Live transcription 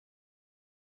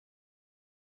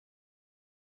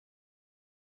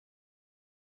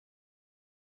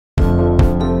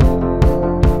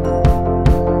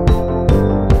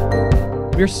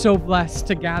We're so blessed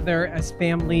to gather as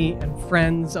family and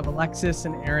friends of Alexis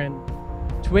and Aaron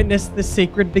to witness the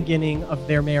sacred beginning of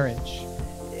their marriage.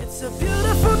 It's a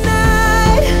beautiful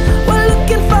night. We're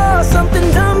looking for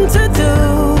something dumb to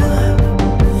do.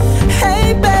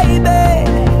 Hey, baby,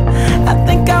 I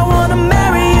think I want to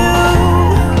marry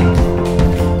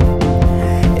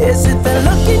you. Is it the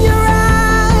look in your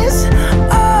eyes,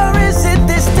 or is it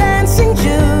this dancing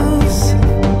juice?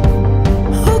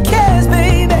 Who cares,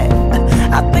 baby?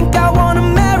 I think I want to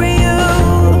marry you.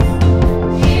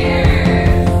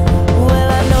 Yeah. Well,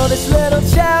 I know this little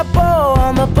chapel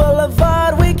on the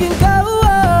boulevard we can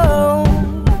go.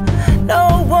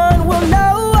 No one will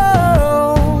know.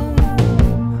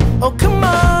 Oh, come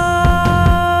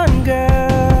on,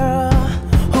 girl.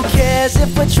 Who cares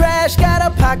if we're trash? Got a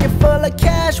pocket full of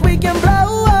cash we can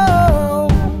blow.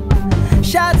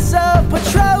 Shots of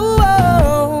Patrol.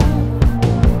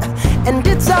 And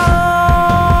it's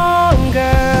on,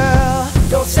 girl.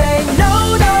 Don't say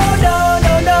no, no, no,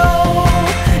 no, no.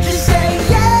 Just say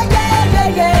yeah, yeah, yeah,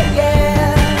 yeah,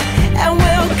 yeah. And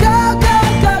we'll go, go,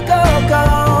 go, go, go.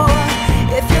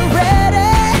 If you're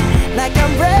ready, like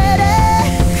I'm ready.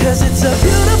 Cause it's a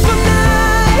beautiful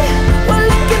night. We're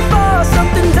looking for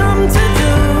something dumb to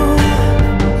do.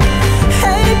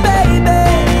 Hey, baby,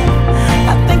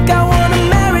 I think I wanna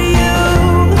marry you.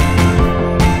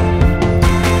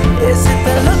 Is it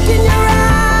the look in your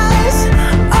eyes,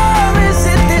 or is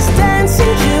it this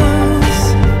dancing juice?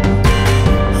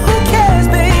 Who cares,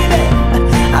 baby?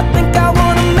 I think I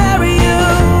wanna marry you.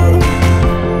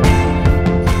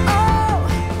 Oh,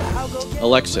 I'll go get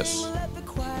Alexis,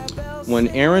 when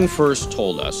Aaron first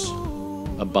told us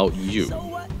about you,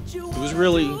 it was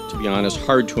really, to be honest,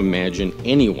 hard to imagine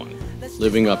anyone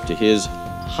living up to his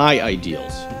high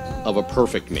ideals of a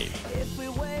perfect mate.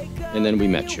 And then we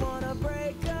met you,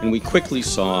 and we quickly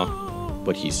saw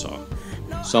what he saw.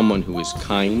 Someone who is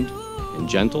kind and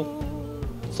gentle,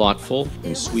 thoughtful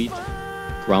and sweet,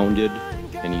 grounded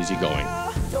and easygoing.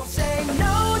 Don't say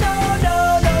no, no,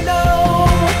 no, no, no.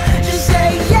 Just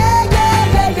say yeah, yeah,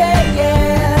 yeah, yeah,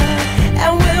 yeah.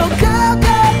 And we'll go,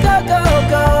 go, go, go,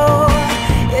 go.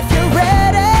 If you're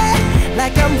ready,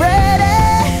 like I'm ready.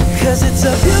 Cause it's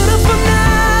a beautiful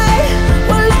night.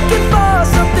 We're looking for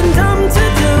something dumb to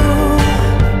do.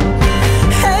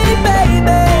 Hey,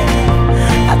 baby,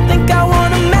 I think I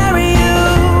wanna marry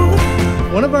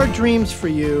you. One of our dreams for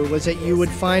you was that you would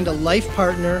find a life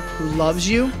partner who loves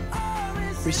you,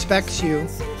 respects you,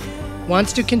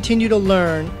 wants to continue to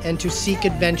learn, and to seek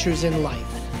adventures in life.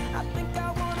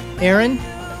 Aaron,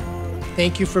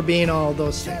 thank you for being all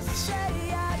those things.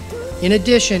 In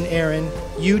addition, Aaron,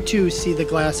 you too see the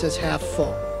glass as half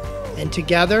full. And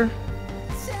together,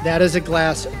 that is a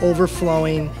glass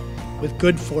overflowing with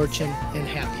good fortune and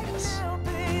happiness.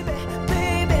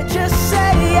 Baby, just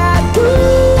say I do.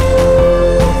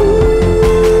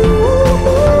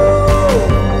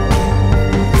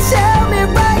 Tell me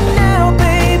right now,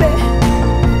 baby.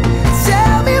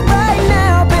 Tell me right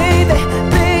now, baby,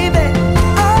 baby.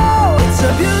 Oh, it's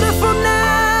a beautiful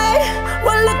night.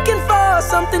 We're looking for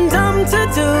something dumb to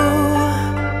do.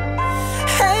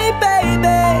 Hey,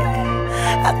 baby,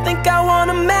 I think I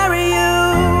wanna marry you.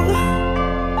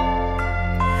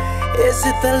 Is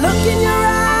it the look in your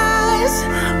eyes,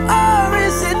 or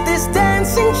is it this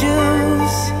dancing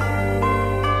juice?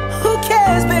 Who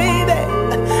cares, baby?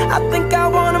 I think I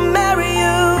wanna marry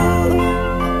you.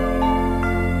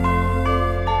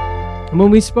 And when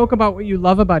we spoke about what you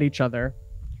love about each other,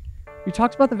 we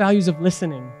talked about the values of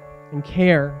listening and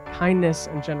care, kindness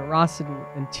and generosity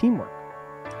and teamwork.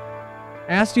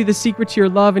 I asked you the secret to your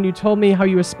love, and you told me how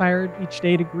you aspired each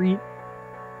day to greet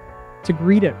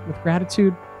it with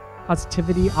gratitude,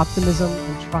 positivity, optimism,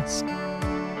 and trust.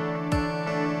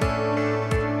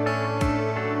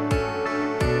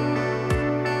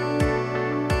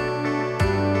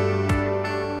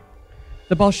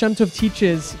 The Baal Shem Tov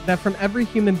teaches that from every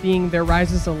human being there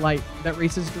rises a light that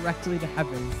races directly to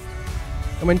heaven.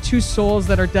 And when two souls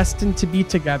that are destined to be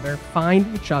together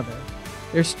find each other,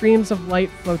 their streams of light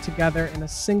flow together, and a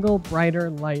single brighter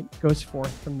light goes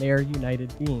forth from their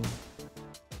united being.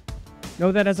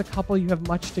 Know that as a couple you have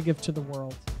much to give to the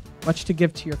world, much to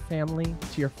give to your family,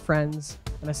 to your friends,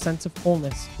 and a sense of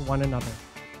wholeness to one another.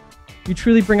 You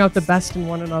truly bring out the best in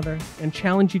one another and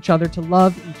challenge each other to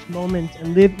love each moment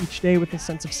and live each day with a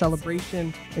sense of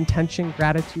celebration, intention,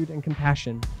 gratitude, and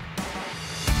compassion.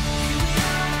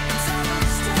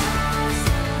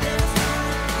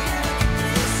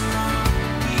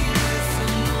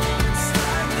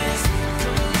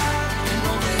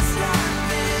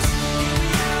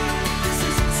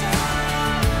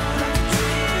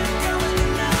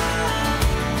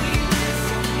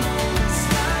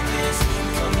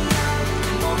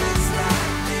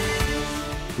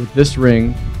 With this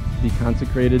ring, be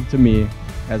consecrated to me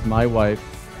as my wife,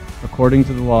 according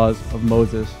to the laws of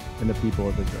Moses and the people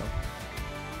of Israel.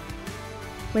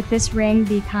 With this ring,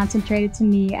 be consecrated to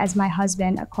me as my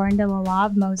husband, according to the law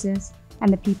of Moses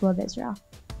and the people of Israel.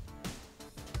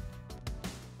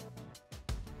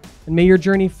 And may your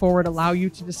journey forward allow you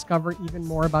to discover even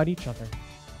more about each other.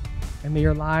 And may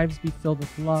your lives be filled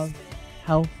with love,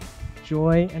 health,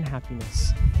 joy, and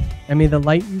happiness. And may the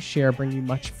light you share bring you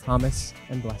much promise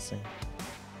and blessing.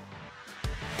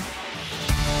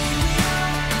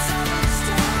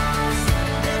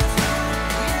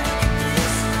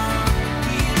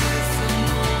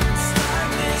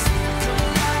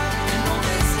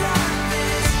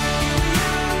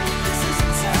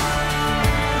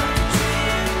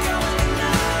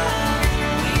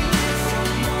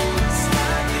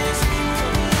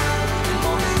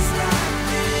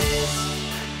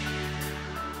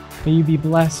 May you be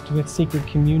blessed with sacred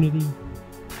community,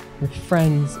 with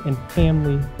friends and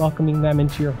family, welcoming them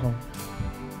into your home.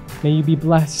 May you be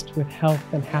blessed with health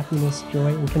and happiness,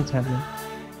 joy and contentment.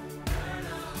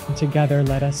 And together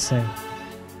let us say,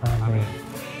 Amen.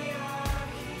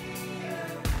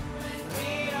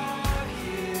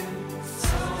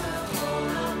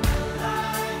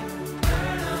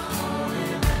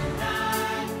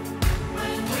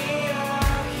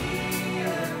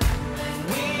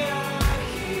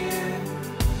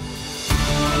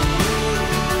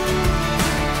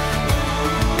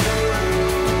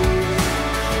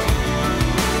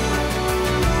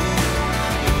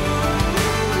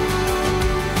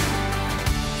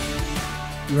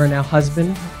 You are now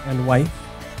husband and wife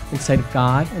in sight of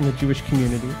God and the Jewish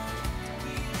community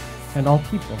and all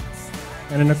people.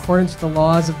 And in accordance with the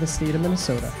laws of the state of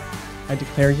Minnesota, I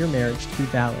declare your marriage to be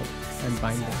valid and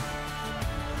binding.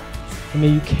 And may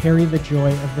you carry the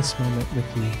joy of this moment with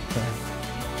you forever.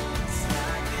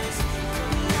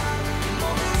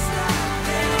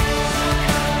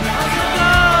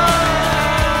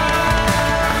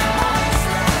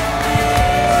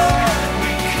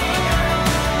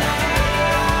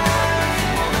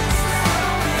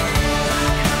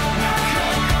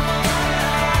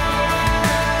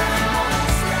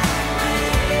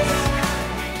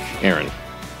 Aaron,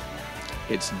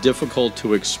 it's difficult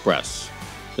to express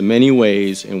the many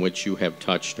ways in which you have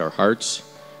touched our hearts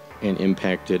and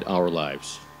impacted our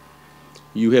lives.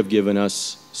 You have given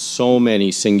us so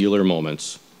many singular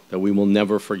moments that we will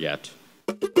never forget.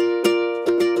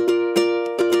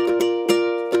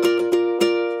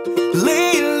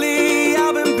 Lately,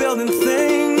 I've been building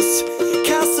things,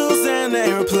 castles and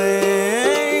airplanes.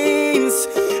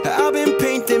 I've been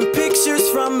painting pictures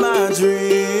from my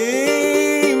dreams.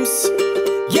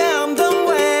 Yeah, I'm done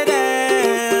waiting.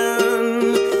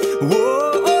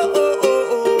 Whoa.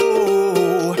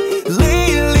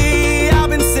 Lately, I've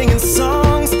been singing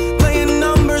songs, playing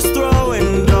numbers,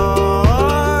 throwing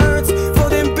darts,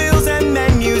 folding bills and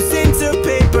menus into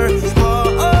paper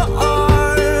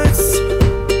hearts,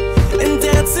 and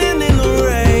dancing in the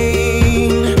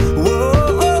rain.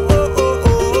 Whoa.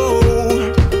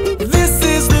 This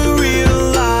is the real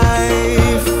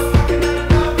life.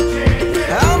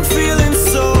 I'm feeling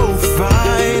so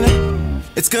fine.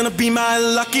 It's gonna be my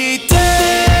lucky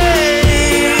day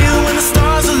when the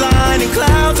stars align and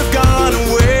clouds have gone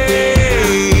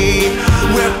away.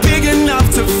 We're big enough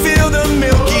to feel the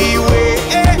Milky Way,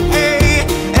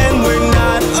 and we're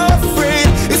not afraid.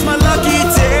 It's my lucky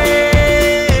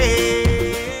day.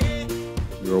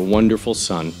 You're a wonderful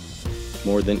son,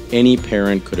 more than any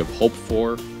parent could have hoped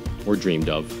for or dreamed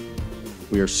of.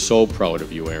 We are so proud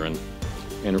of you, Aaron,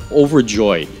 and are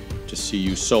overjoyed to see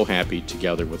you so happy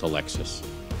together with Alexis.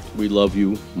 We love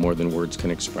you more than words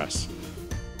can express.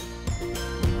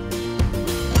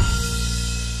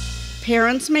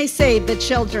 Parents may say the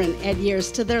children add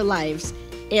years to their lives.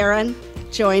 Aaron,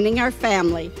 joining our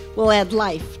family, will add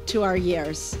life to our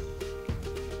years.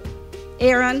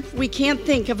 Aaron, we can't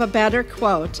think of a better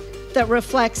quote that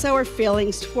reflects our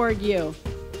feelings toward you.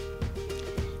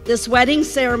 This wedding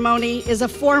ceremony is a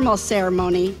formal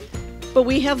ceremony, but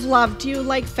we have loved you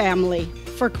like family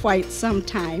for quite some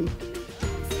time.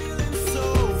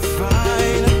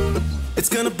 It's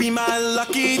gonna be my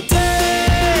lucky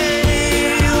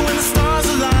day when the stars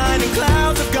align and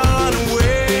clouds have gone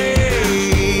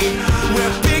away.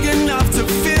 We're big enough to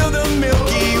feel the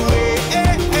Milky Way,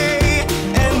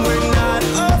 and we're not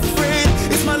afraid.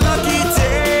 It's my lucky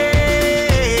day.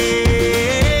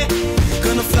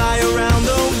 Gonna fly around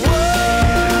the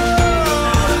world,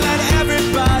 let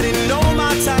everybody know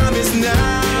my time is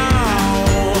now.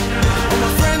 All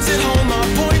my friends at home are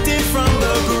pointing from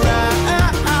the ground.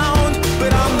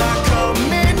 But I'm not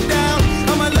coming down.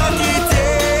 I'm a lucky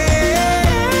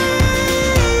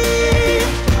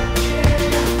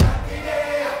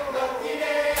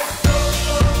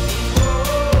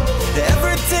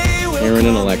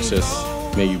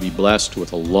this, may you be blessed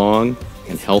with a long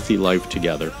and healthy life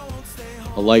together,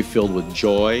 a life filled with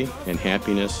joy and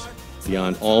happiness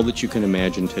beyond all that you can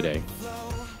imagine today.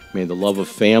 May the love of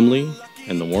family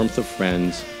and the warmth of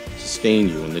friends sustain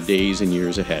you in the days and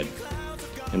years ahead.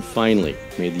 And finally,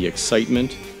 may the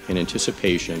excitement and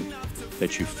anticipation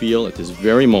that you feel at this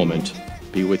very moment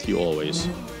be with you always.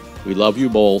 We love you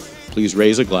both. Please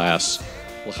raise a glass.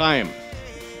 L'chaim.